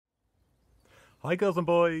Hi girls and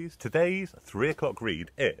boys, today's 3 o'clock read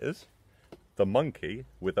is The Monkey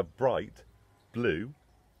with a Bright Blue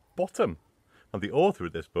Bottom. And the author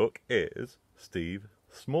of this book is Steve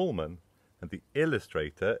Smallman and the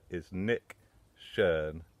illustrator is Nick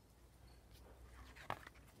Shern.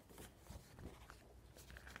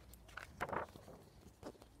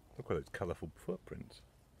 Look at those colourful footprints.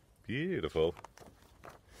 Beautiful.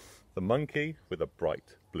 The Monkey with a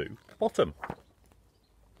Bright Blue Bottom.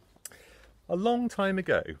 A long time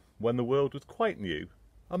ago, when the world was quite new,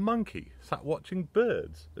 a monkey sat watching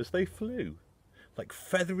birds as they flew. Like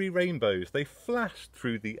feathery rainbows, they flashed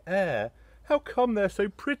through the air. How come they're so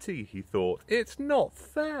pretty, he thought. It's not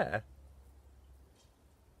fair.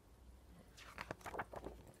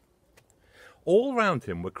 All round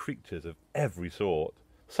him were creatures of every sort.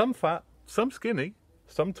 Some fat, some skinny,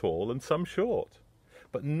 some tall and some short.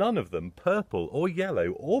 But none of them purple or yellow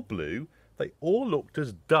or blue. They all looked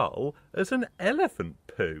as dull as an elephant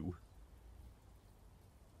poo.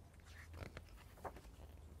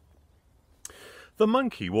 The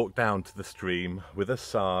monkey walked down to the stream with a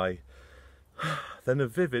sigh. Then a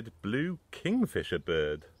vivid blue kingfisher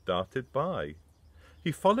bird darted by.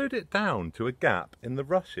 He followed it down to a gap in the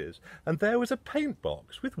rushes, and there was a paint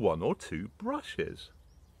box with 1 or 2 brushes.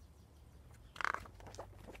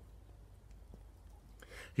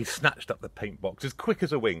 He snatched up the paint box as quick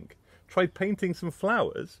as a wink, tried painting some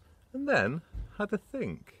flowers, and then had a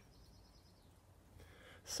think.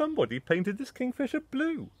 Somebody painted this kingfisher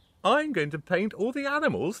blue. I'm going to paint all the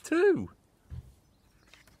animals too.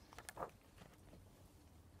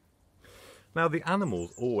 Now the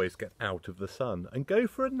animals always get out of the sun and go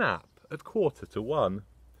for a nap at 1:45.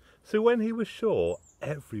 So when he was sure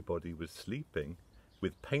everybody was sleeping,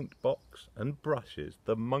 with paint box and brushes,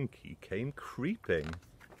 the monkey came creeping.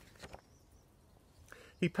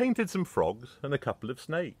 He painted some frogs and a couple of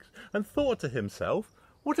snakes and thought to himself,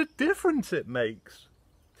 what a difference it makes.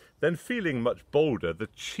 Then feeling much bolder, the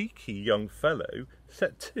cheeky young fellow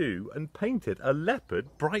set to and painted a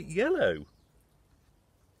leopard bright yellow.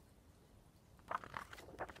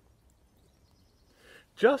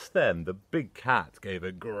 Just then the big cat gave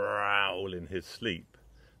a growl in his sleep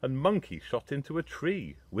and Monkey shot into a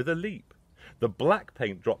tree with a leap. The black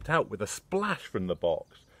paint dropped out with a splash from the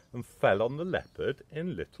box and fell on the leopard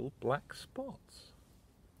in little black spots.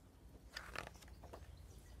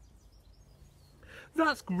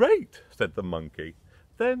 That's great, said the monkey.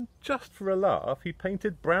 Then, just for a laugh, he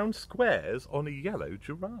painted brown squares on a yellow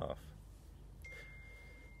giraffe.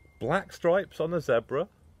 Black stripes on a zebra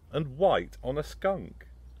and white on a skunk,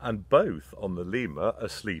 and both on the lemur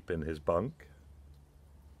asleep in his bunk.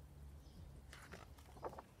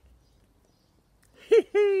 Hee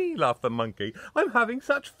hee, laughed the monkey, I'm having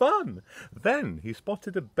such fun. Then he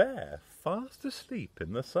spotted a bear fast asleep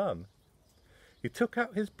in the sun. He took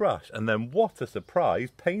out his brush and then, what a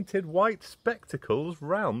surprise, painted white spectacles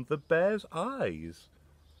round the bear's eyes.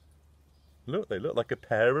 Look, they look like a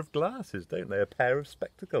pair of glasses, don't they? A pair of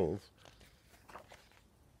spectacles.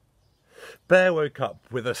 Bear woke up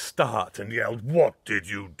with a start and yelled, "What did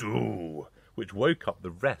you do?" which woke up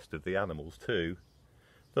the rest of the animals too.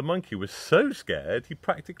 The monkey was so scared he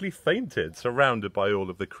practically fainted, surrounded by all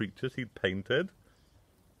of the creatures he'd painted.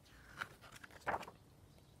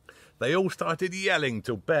 They all started yelling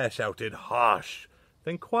till Bear shouted, "Hush!"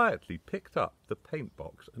 then quietly picked up the paint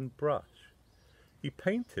box and brush. He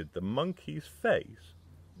painted the monkey's face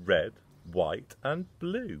red, white and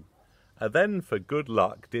blue, and then for good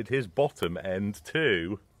luck did his bottom end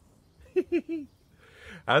too.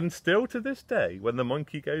 And still to this day, when the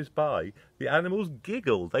monkey goes by, the animals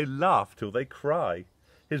giggle, they laugh till they cry.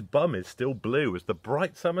 His bum is still blue as the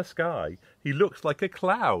bright summer sky. He looks like a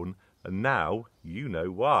clown, and now you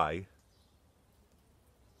know why.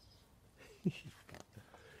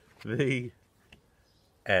 The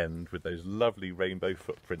end, with those lovely rainbow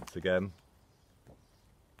footprints again.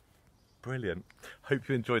 Brilliant. Hope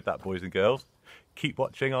you enjoyed that, boys and girls. Keep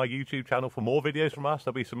watching our YouTube channel for more videos from us.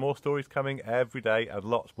 There'll be some more stories coming every day and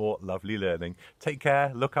lots more lovely learning. Take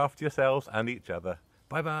care, look after yourselves and each other.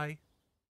 Bye bye.